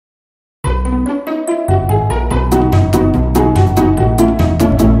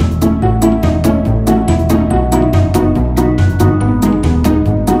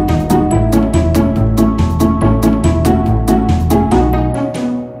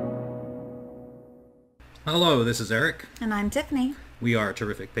Hello, this is Eric. And I'm Tiffany. We are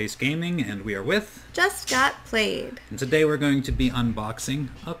Terrific Pace Gaming, and we are with... Just Got Played. And today we're going to be unboxing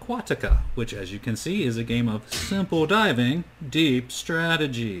Aquatica, which, as you can see, is a game of simple diving, deep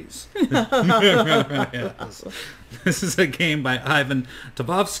strategies. Yes. This is a game by Ivan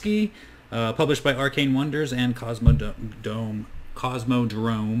Tabovsky, published by Arcane Wonders and Cosmodrome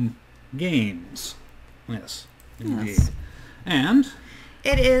Games. Yes, indeed. Yes. And...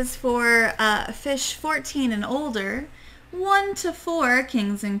 it is for fish 14 and older. 1 to 4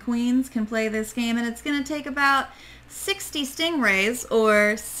 kings and queens can play this game, and it's going to take about 60 stingrays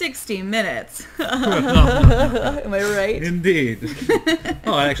or 60 minutes. Am I right? Indeed.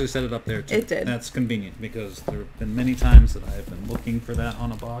 Oh, I actually set it up there too. It did. That's convenient because there have been many times that I have been looking for that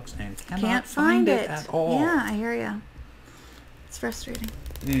on a box and can't find it at all. Yeah, I hear ya. It's frustrating.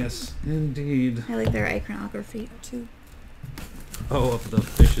 Yes, indeed. I like their iconography too. Oh, of the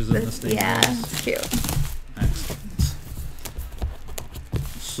fishes and the stingrays. Yeah, it's cute. Excellent.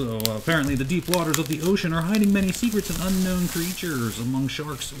 So, apparently the deep waters of the ocean are hiding many secrets and unknown creatures. Among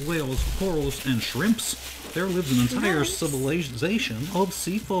sharks, whales, corals, and shrimps, there lives an entire civilization of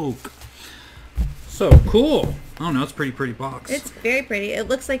sea folk. So, cool. Oh no, it's a pretty box. It's very pretty. It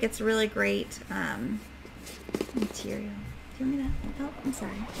looks like it's really great material. Give me that. Oh, I'm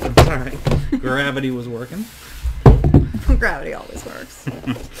sorry. It's alright. Gravity was working. Gravity always works.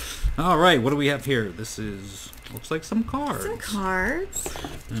 Alright, what do we have here? This is, looks like some cards. Some cards.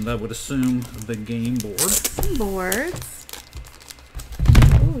 And I would assume the game board. Some boards.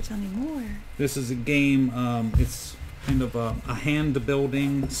 Oh, tell me more. This is a game, it's kind of a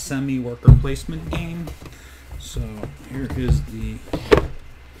hand-building, semi-worker placement game. So, here is the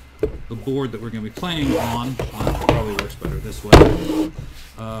board that we're going to be playing on. It probably works better this way.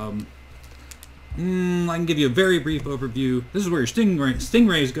 I can give you a very brief overview. This is where your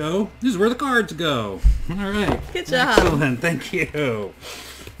stingrays go. This is where the cards go. All right. Good job. Excellent. Thank you.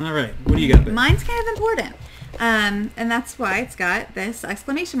 All right. What do you got there? Mine's kind of important. And that's why it's got this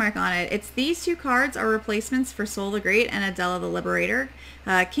exclamation mark on it. It's these two cards are replacements for Sol the Great and Adela the Liberator.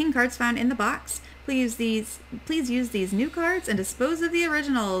 King cards found in the box. Please use these new cards and dispose of the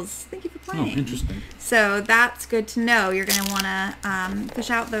originals. Thank you for playing. Oh, interesting. So that's good to know. You're going to want to fish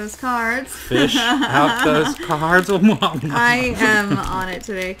out those cards. Fish out those cards. I am on it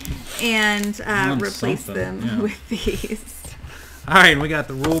today. And replace them with these. All right, we got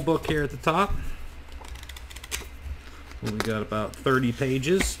the rule book here at the top. Well, we got about 30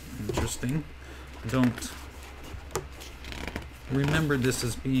 pages. Interesting. I don't remember this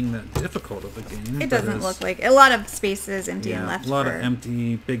as being that difficult of a game. It doesn't look like a lot of spaces empty and left. A lot of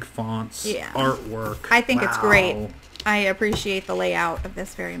empty, big fonts, artwork. I think it's great. I appreciate the layout of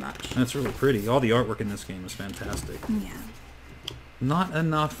this very much. That's really pretty. All the artwork in this game is fantastic. Yeah. Not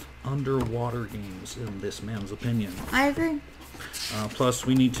enough underwater games, in this man's opinion. I agree. Plus,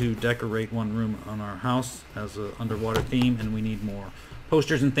 we need to decorate one room on our house as an underwater theme, and we need more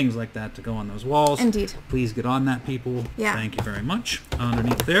posters and things like that to go on those walls. Indeed. Please get on that, people. Yeah. Thank you very much.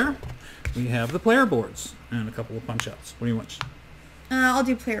 Underneath there, we have the player boards and a couple of punch-outs. What do you want? I'll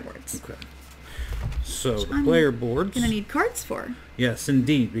do player boards. Okay. So, the player boards... I'm going to need cards for. Yes,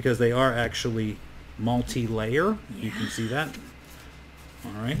 indeed, because they are actually multi-layer. Yeah. You can see that.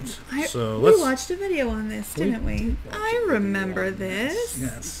 All right. We watched a video on this, didn't we? I remember this.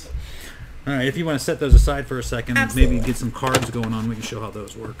 Yes. All right, if you want to set those aside for a second, Absolutely. maybe get some cards going on, we can show how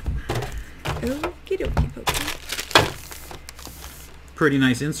those work. Okie dokie pokey. Pretty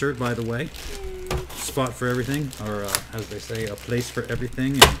nice insert, by the way. Spot for everything, or as they say, a place for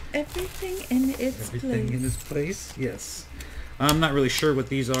everything. And everything in its place. Everything in its place, yes. I'm not really sure what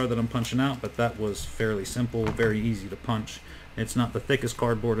these are that I'm punching out, but that was fairly simple, very easy to punch. It's not the thickest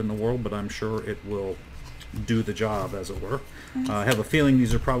cardboard in the world, but I'm sure it will do the job, as it were. I have a feeling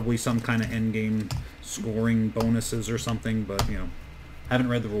these are probably some kind of endgame scoring bonuses or something, but, you know, haven't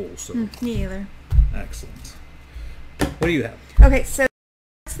read the rules, so... me either. Excellent. What do you have? Okay, so the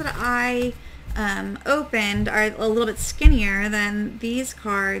cards that I opened are a little bit skinnier than these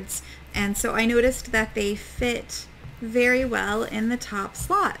cards, and so I noticed that they fit very well in the top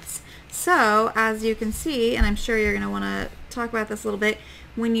slots. So, as you can see, and I'm sure you're going to want to talk about this a little bit,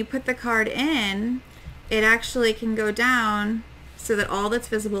 when you put the card in, it actually can go down so that all that's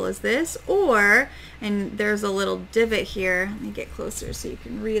visible is this, or, and there's a little divot here, let me get closer so you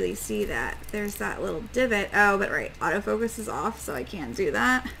can really see that. There's that little divot. Oh, but right, autofocus is off, so I can't do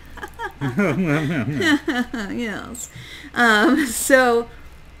that. Yes. So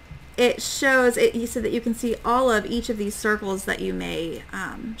it shows it so that you can see all of each of these circles that you may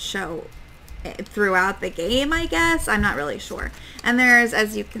show throughout the game, I guess. I'm not really sure. And there's,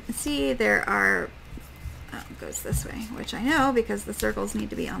 as you can see, there are Oh, it goes this way, which I know because the circles need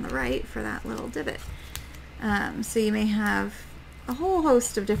to be on the right for that little divot. So you may have a whole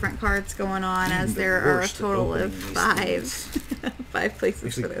host of different cards going on, as there are a total of 5 5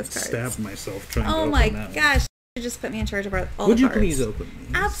 places for those cards. Stabbed myself trying to Oh open my that gosh. one. You just put me in charge of all the cards. Would you please open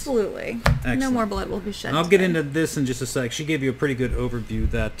these? Absolutely. Excellent. No more blood will be shed. I'll get into this in just a sec. She gave you a pretty good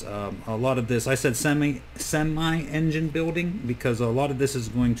overview that a lot of this, I said semi-engine building, because a lot of this is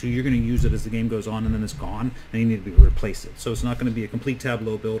you're going to use it as the game goes on, and then it's gone, and you need to be able to replace it. So it's not going to be a complete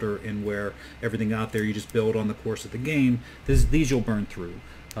tableau builder in where everything out there you just build on the course of the game. These you'll burn through.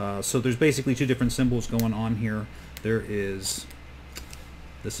 So there's basically 2 different symbols going on here. This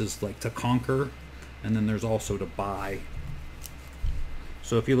is like to conquer, and then there's also to buy.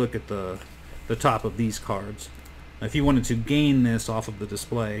 So if you look at the top of these cards, if you wanted to gain this off of the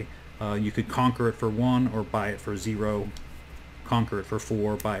display, you could conquer it for 1 or buy it for 0, conquer it for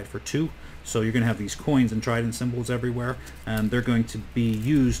 4, buy it for 2. So you're going to have these coins and trident symbols everywhere, and they're going to be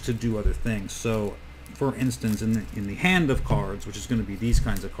used to do other things. So for instance, in the hand of cards, which is going to be these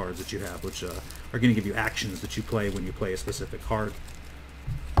kinds of cards that you have, which are going to give you actions that you play when you play a specific card,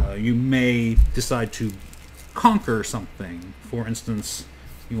 you may decide to conquer something. For instance,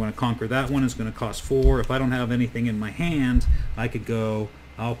 you want to conquer that one, it's going to cost 4. If I don't have anything in my hand, I could go,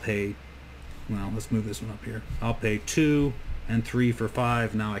 I'll pay, well, let's move this one up here. I'll pay 2 and 3 for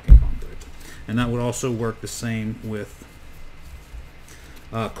 5, now I can conquer it. And that would also work the same with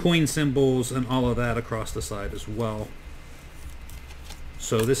coin symbols and all of that across the side as well.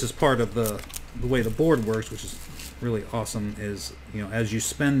 So this is part of the way the board works, which is really awesome, is, as you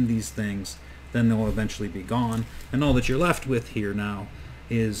spend these things, then they'll eventually be gone, and all that you're left with here now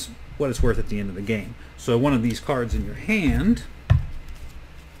is what it's worth at the end of the game. So one of these cards in your hand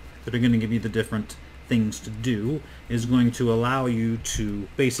that are going to give you the different things to do is going to allow you to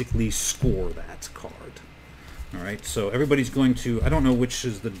basically score that card. Alright, so everybody's going to, I don't know which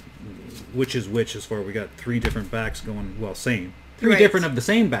is which as far, we got 3 different backs going, well, same. 3 different of the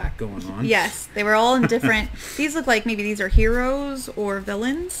same back going on. Yes, they were all in different, these look like maybe these are heroes or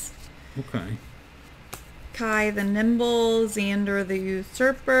villains. Okay. Kai the Nimble, Xander the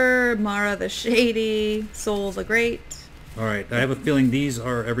Usurper, Mara the Shady, Sol the Great. Alright, I have a feeling these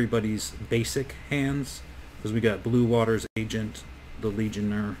are everybody's basic hands, because we got Blue Water's Agent, the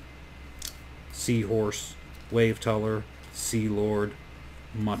Legionnaire, Seahorse, Wave Teller, Sea Lord,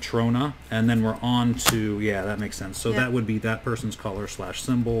 Matrona, and then we're on to, yeah, that makes sense. So that would be that person's color /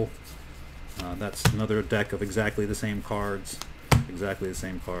 symbol. That's another deck of exactly the same cards, and exactly the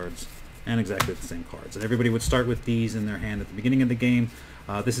same cards. And everybody would start with these in their hand at the beginning of the game.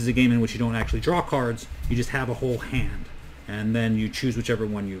 This is a game in which you don't actually draw cards, you just have a whole hand. And then you choose whichever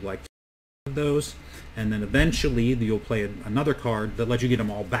one you like to have those, and then eventually you'll play another card that lets you get them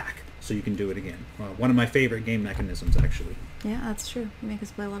all back, so you can do it again. One of my favorite game mechanisms, actually. Yeah, that's true. You make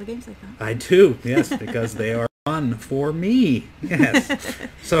us play a lot of games like that. I do, yes, because they are fun for me. Yes.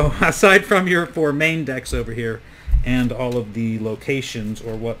 So aside from your 4 main decks over here, and all of the locations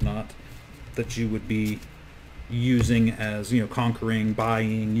or whatnot that you would be using as, conquering,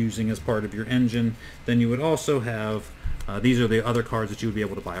 buying, using as part of your engine, then you would also have, these are the other cards that you would be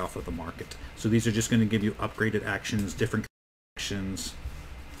able to buy off of the market. So these are just going to give you upgraded actions, different actions.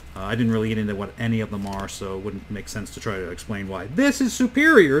 I didn't really get into what any of them are, so it wouldn't make sense to try to explain why this is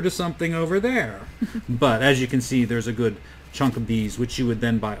superior to something over there. But as you can see, there's a good chunk of these, which you would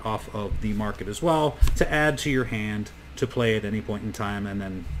then buy off of the market as well, to add to your hand, to play at any point in time, and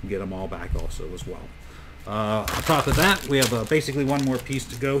then get them all back also as well. On top of that, we have basically one more piece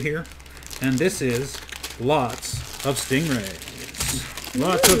to go here, and this is lots of stingrays.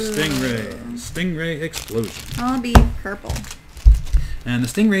 Lots of stingrays. Stingray explosion. I'll be purple. And the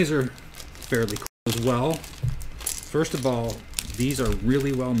stingrays are fairly cool as well. First of all, these are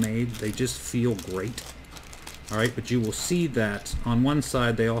really well made. They just feel great. Alright, but you will see that on one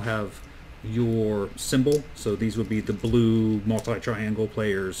side they all have your symbol. So these would be the blue multi-triangle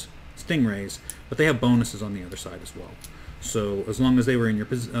players stingrays, but they have bonuses on the other side as well. So as long as they were in your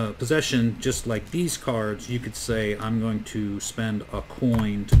possession, just like these cards, you could say, I'm going to spend a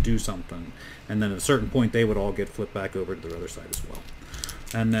coin to do something. And then at a certain point, they would all get flipped back over to the other side as well.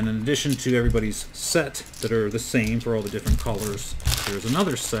 And then in addition to everybody's set that are the same for all the different colors, there's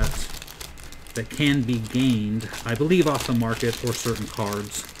another set that can be gained, I believe, off the market or certain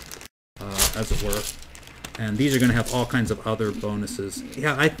cards, as it were. And these are going to have all kinds of other bonuses.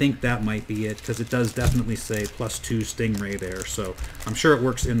 Yeah, I think that might be it, because it does definitely say +2 Stingray there. So I'm sure it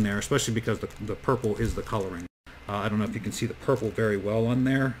works in there, especially because the purple is the coloring. I don't know if you can see the purple very well on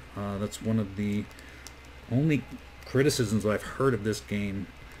there. That's one of the only criticisms that I've heard of this game,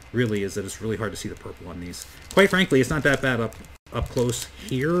 really is that it's really hard to see the purple on these. Quite frankly, it's not that bad up close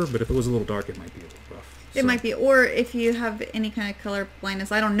here, but if it was a little dark, it might be a little rough. It might be, or if you have any kind of color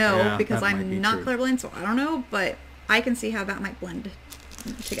blindness, I don't know, because I'm not colorblind, so I don't know, but I can see how that might blend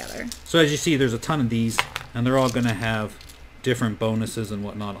together. So as you see, there's a ton of these, and they're all going to have different bonuses and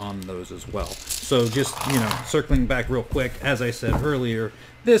whatnot on those as well. So just, you know, circling back real quick, as I said earlier,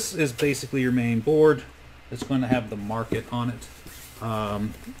 this is basically your main board. It's going to have the market on it.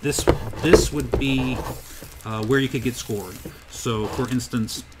 This would be where you could get scored. So, for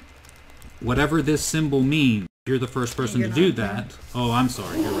instance, whatever this symbol means, you're the first person to do that. Oh, I'm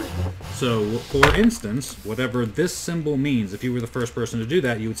sorry, you're right. So, for instance, whatever this symbol means, if you were the first person to do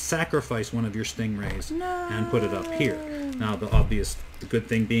that, you would sacrifice one of your stingrays and put it up here. Now, the good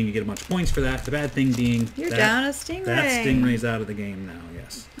thing being you get a bunch of points for that. The bad thing being you're down a stingray. That stingray's out of the game now,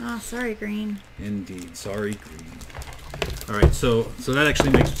 yes. Oh, sorry, green. Indeed, sorry, green. All right, so that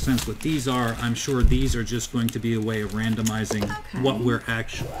actually makes sense what these are. I'm sure these are just going to be a way of randomizing what we're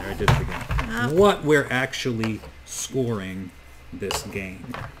actually... There, I did it again. What we're actually scoring this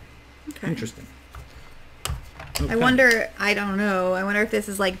game. Okay. Interesting. Okay. I wonder, I don't know, I wonder if this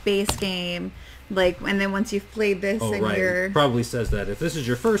is like base game, like, and then once you've played this and you're... It probably says that. If this is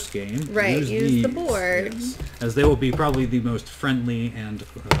your first game, use these, the board. Yes, as they will be probably the most friendly and...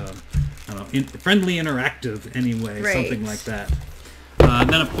 friendly interactive anyway, something like that. And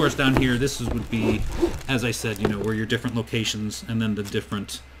then of course down here, would be, as I said, you know, where your different locations and then the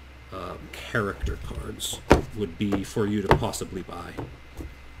different character cards would be for you to possibly buy.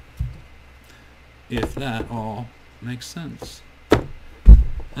 If that all makes sense.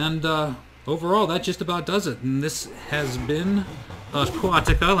 And overall, that just about does it. And this has been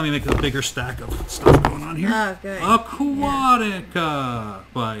Aquatica. Let me make a bigger stack of stuff going on here. Oh, good. Aquatica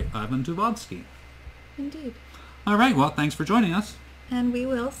by Ivan Tuvodsky. Indeed. All right, well, thanks for joining us. And we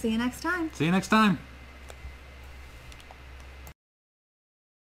will see you next time. See you next time.